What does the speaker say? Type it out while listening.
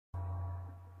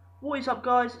What is up,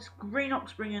 guys? It's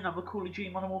Greenox bringing another Call of Duty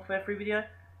Modern Warfare 3 video.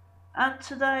 And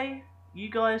today,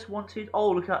 you guys wanted... Oh,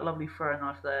 look at that lovely throwing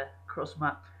knife there, across the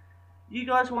map. You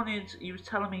guys wanted... You was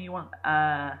telling me you want,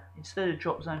 instead of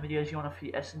drop zone videos, you want a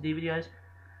few SnD videos.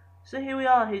 So here we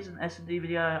are, here's an SnD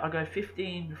video. I go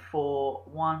 15 for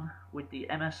 1 with the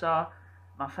MsR,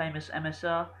 my famous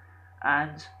MsR.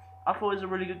 And I thought it was a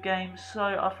really good game, so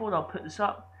I thought I'll put this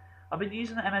up. I've been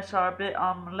using the MsR a bit.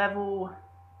 I'm level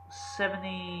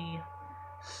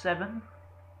 77,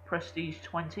 prestige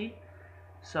 20,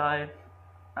 so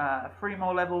 3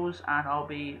 more levels and I'll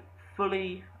be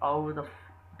fully, I would have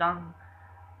done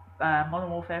Modern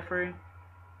Warfare 3,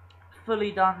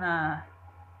 fully done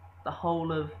the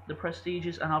whole of the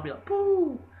prestiges, and I'll be like,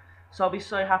 boo! So I'll be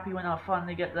so happy when I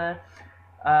finally get there.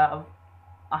 I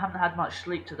haven't had much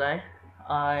sleep today.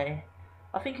 I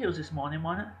think it was this morning,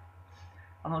 wasn't it?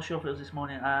 I'm not sure if it was this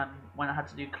morning, when I had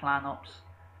to do clan ops.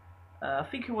 I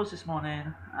think it was this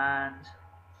morning, and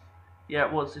yeah,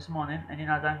 it was this morning. And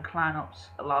then I done clan ops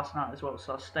last night as well,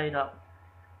 so I stayed up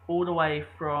all the way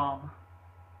from,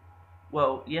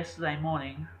 well, yesterday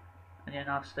morning, and then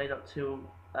I stayed up till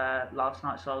last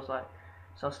night. So I was like,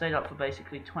 so I stayed up for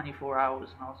basically 24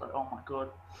 hours, and I was like, oh my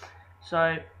god.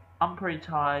 So I'm pretty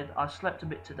tired. I slept a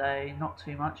bit today, not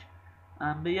too much,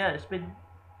 but yeah, it's been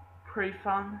pretty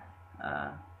fun.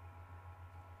 But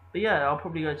yeah, I'll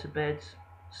probably go to bed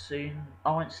soon.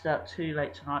 I won't stay up too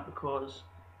late tonight because,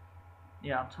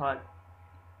 yeah, I'm tired.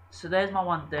 So there's my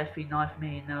one death. He knifed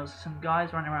me, and there was some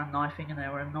guys running around knifing, and they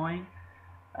were annoying.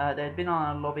 They had been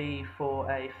on a lobby for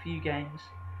a few games,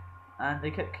 and they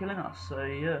kept killing us. So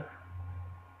yeah,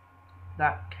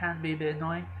 that can be a bit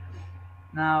annoying.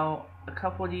 Now, a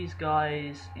couple of these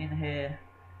guys in here,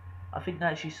 I think they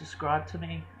actually subscribed to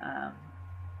me, and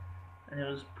it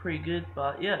was pretty good.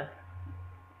 But yeah.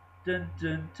 Dun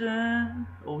dun dun!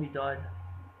 Oh, he died.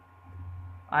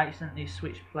 I accidentally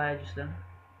switched player just then,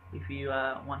 if you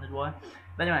wondered why.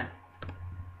 But anyway,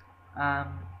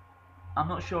 I'm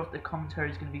not sure if the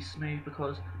commentary is going to be smooth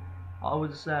because I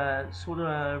was sort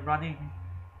of running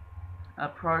a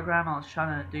program. I was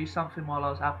trying to do something while I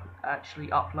was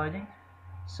actually uploading.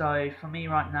 So for me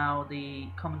right now, the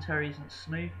commentary isn't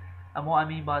smooth. And what I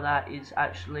mean by that is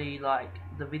actually like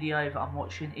the video that I'm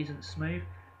watching isn't smooth.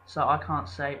 So I can't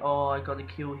say, oh, I got a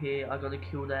kill here, I got a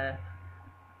kill there,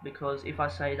 because if I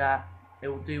say that, it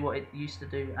will do what it used to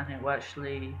do, and it will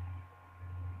actually,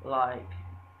 like,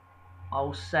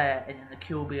 I'll say it, and then the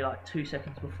kill will be like 2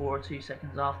 seconds before or 2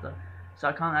 seconds after. So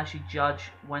I can't actually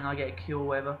judge when I get a kill or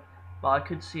whatever, but I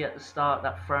could see at the start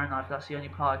that throw knife. That's the only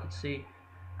part I could see.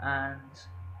 And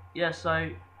yeah,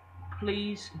 so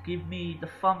please give me the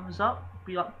thumbs up,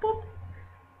 be like, boop,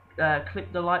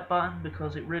 click the like button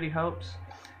because it really helps.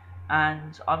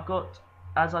 And I've got,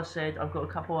 as I said, I've got a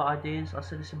couple of ideas. I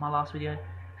said this in my last video.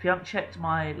 If you haven't checked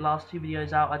my last 2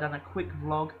 videos out, I've done a quick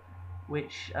vlog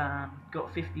which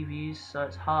got 50 views, so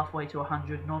it's halfway to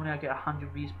 100. Normally I get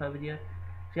 100 views per video.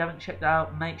 If you haven't checked that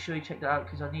out, make sure you check that out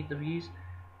because I need the views.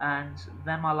 And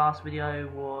then my last video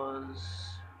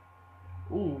was,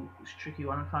 ooh, it's a tricky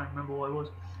one. I can't remember what it was.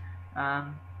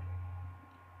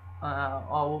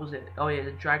 Oh, what was it? Oh yeah,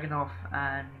 the Dragunov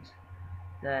and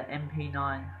the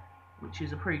MP9, which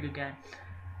is a pretty good game.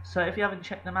 So if you haven't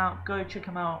checked them out, go check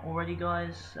them out already,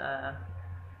 guys.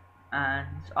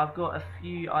 And I've got a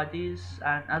few ideas,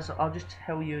 and as I'll just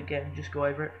tell you again and just go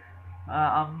over it.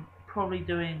 I'm probably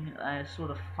doing a sort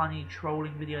of funny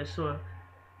trolling video, sort of.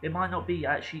 It might not be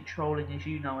actually trolling as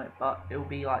you know it, but it'll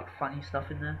be like funny stuff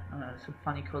in there, some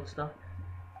funny COD stuff.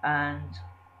 And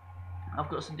I've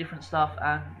got some different stuff,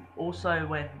 and also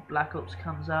when Black Ops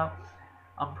comes out,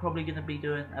 I'm probably going to be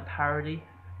doing a parody.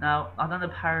 Now, I've done a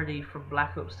parody from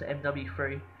Black Ops to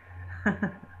Mw3,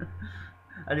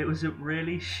 and it was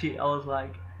really shit. I was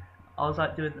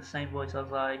like doing the same voice. I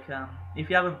was like, if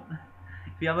you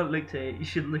haven't looked at it, you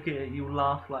should look at it. You'll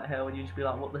laugh like hell, and you'll just be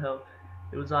like, what the hell?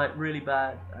 It was like really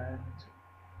bad,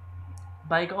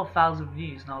 but it got 1,000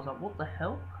 views, and I was like, what the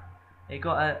hell? It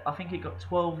got, I think it got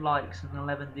 12 likes and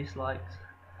 11 dislikes.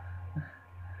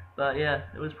 But yeah,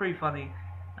 it was pretty funny.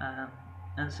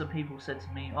 And some people said to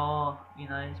me, oh, you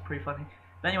know, it's pretty funny.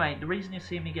 But anyway, the reason you're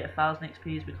seeing me get 1,000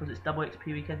 XP is because it's double XP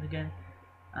weekend again.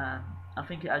 I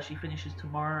think it actually finishes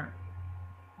tomorrow,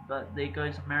 but it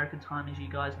goes American time, as you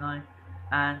guys know.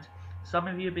 And some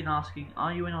of you have been asking,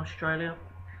 are you in Australia?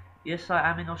 Yes, I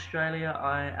am in Australia.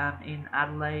 I am in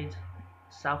Adelaide,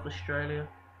 South Australia.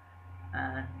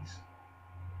 And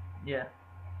yeah,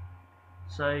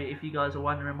 so if you guys are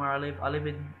wondering where I live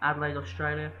in Adelaide,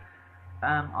 Australia.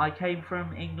 I came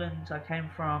from England. I came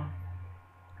from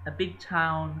a big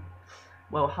town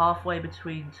well, halfway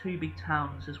between two big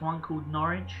towns. There's one called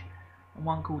Norwich and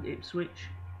one called Ipswich.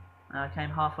 I came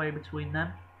halfway between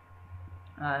them.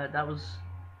 It was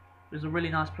a really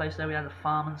nice place there. We had a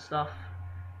farm and stuff.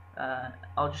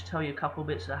 I'll just tell you a couple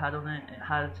bits it had on it. It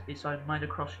had its own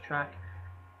motocross track.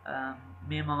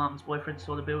 Me and my mum's boyfriend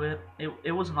saw the build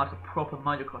it wasn't like a proper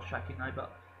motocross track, you know,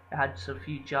 but it had a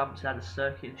few jumps, it had a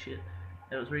circuit and shit.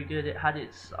 It was really good. It had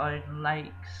its own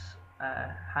lakes,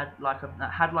 had like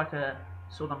a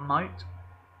sort of moat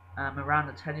around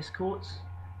the tennis courts,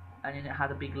 and then it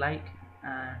had a big lake,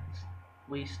 and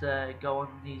we used to go on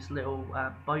these little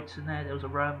boats in there. There was a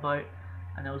rowing boat,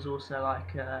 and there was also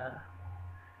like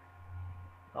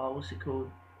what's it called,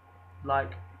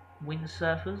 like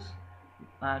windsurfers,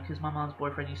 because my mum's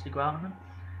boyfriend used to go out on them.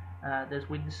 There's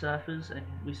windsurfers, and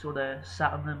we sort of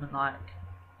sat on them and like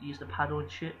used to paddle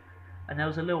and shit. And there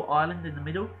was a little island in the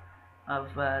middle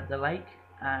of the lake,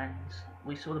 and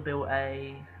we sort of built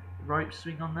a rope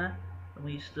swing on there, and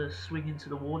we used to swing into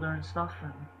the water and stuff,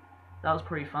 and that was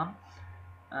pretty fun.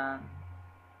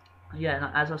 Yeah,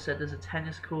 and as I said, there's a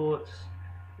tennis court.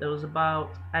 There was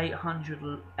about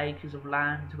 800 acres of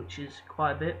land, which is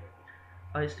quite a bit.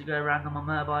 I used to go around on my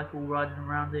motorbike, all riding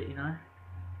around it, you know.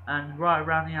 And right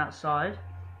around the outside,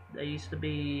 there used to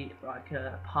be like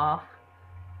a path,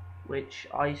 which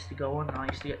I used to go on, and I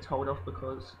used to get told off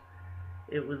because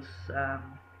it was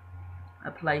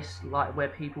a place like where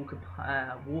people could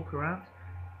walk around,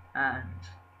 and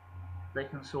they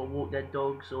can sort of walk their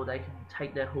dogs, or they can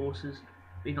take their horses.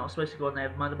 But you're not supposed to go on there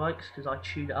with motorbikes, because I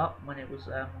chewed it up when it was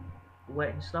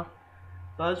wet and stuff.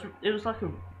 But it was like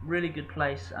a really good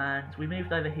place, and we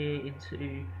moved over here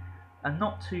into a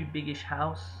not too biggish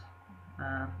house,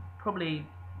 probably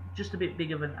just a bit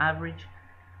bigger than average.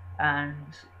 And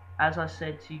as I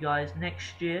said to you guys,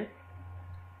 next year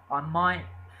I might,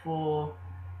 for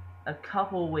a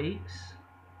couple of weeks,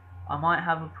 I might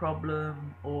have a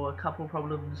problem or a couple of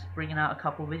problems bringing out a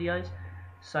couple of videos,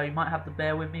 so you might have to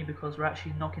bear with me, because we're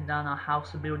actually knocking down our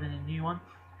house and building a new one.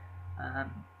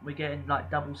 We're getting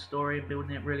like double story and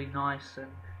building it really nice, and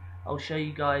I'll show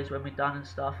you guys when we're done and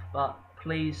stuff. But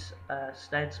please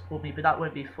stay and support me. But that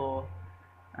won't be for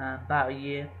about a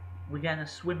year. We're getting a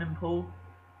swimming pool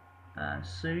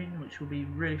soon, which will be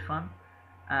really fun,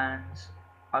 and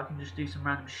I can just do some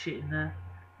random shit in there.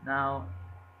 Now,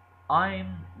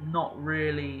 I'm not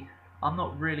really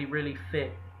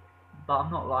fit, but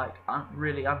I'm not like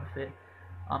really unfit.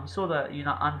 I'm sort of, you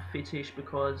know, unfitish,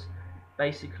 because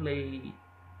basically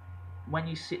when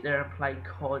you sit there and play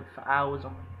COD for hours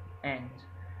on end,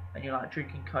 and you're like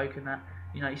drinking Coke and that,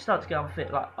 you know, you start to get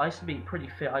unfit. Like, I used to be pretty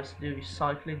fit. I used to do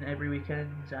cycling every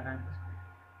weekend, and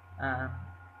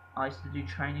I used to do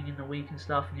training in the week and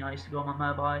stuff, and you know, I used to go on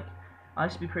my motorbike. I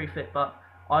used to be pretty fit, but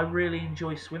I really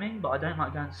enjoy swimming, but I don't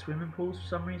like going to swimming pools for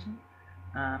some reason.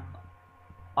 I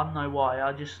don't know why.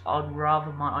 I'd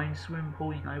rather my own swimming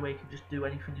pool, you know, where you can just do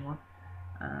anything you want.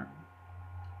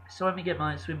 So when we get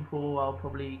my swimming pool, I'll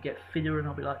probably get fitter, and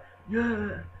I'll be like,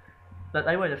 yeah. But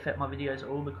they won't affect my videos at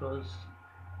all, because,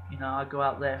 you know, I go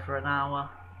out there for an hour,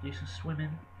 do some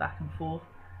swimming, back and forth,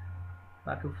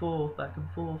 back and forth, back and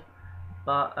forth.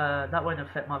 But that won't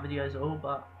affect my videos at all.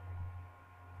 But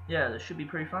yeah, that should be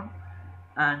pretty fun.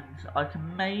 And I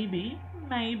can maybe,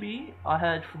 I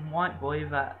heard from White Boy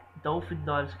that dolphin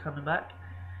dives are coming back,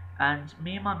 and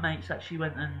me and my mates actually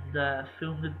went and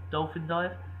filmed a dolphin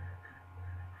dive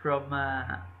from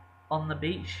on the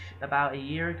beach about a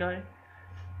year ago,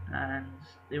 and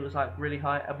it was like really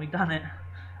high, and we done it,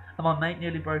 and my mate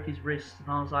nearly broke his wrist, and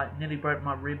I was like, nearly broke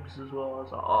my ribs as well. I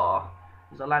was like, oh,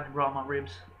 because I landed right on my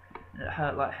ribs, and it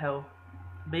hurt like hell.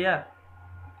 But yeah,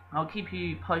 I'll keep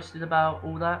you posted about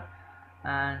all that,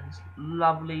 and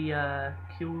lovely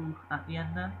kill at the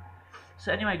end there.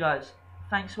 So anyway guys,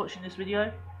 thanks for watching this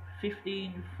video.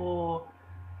 15 for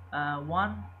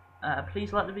 1.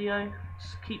 Please like the video,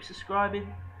 keep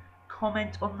subscribing,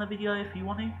 comment on the video if you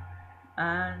want to,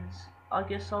 and I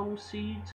guess I will see you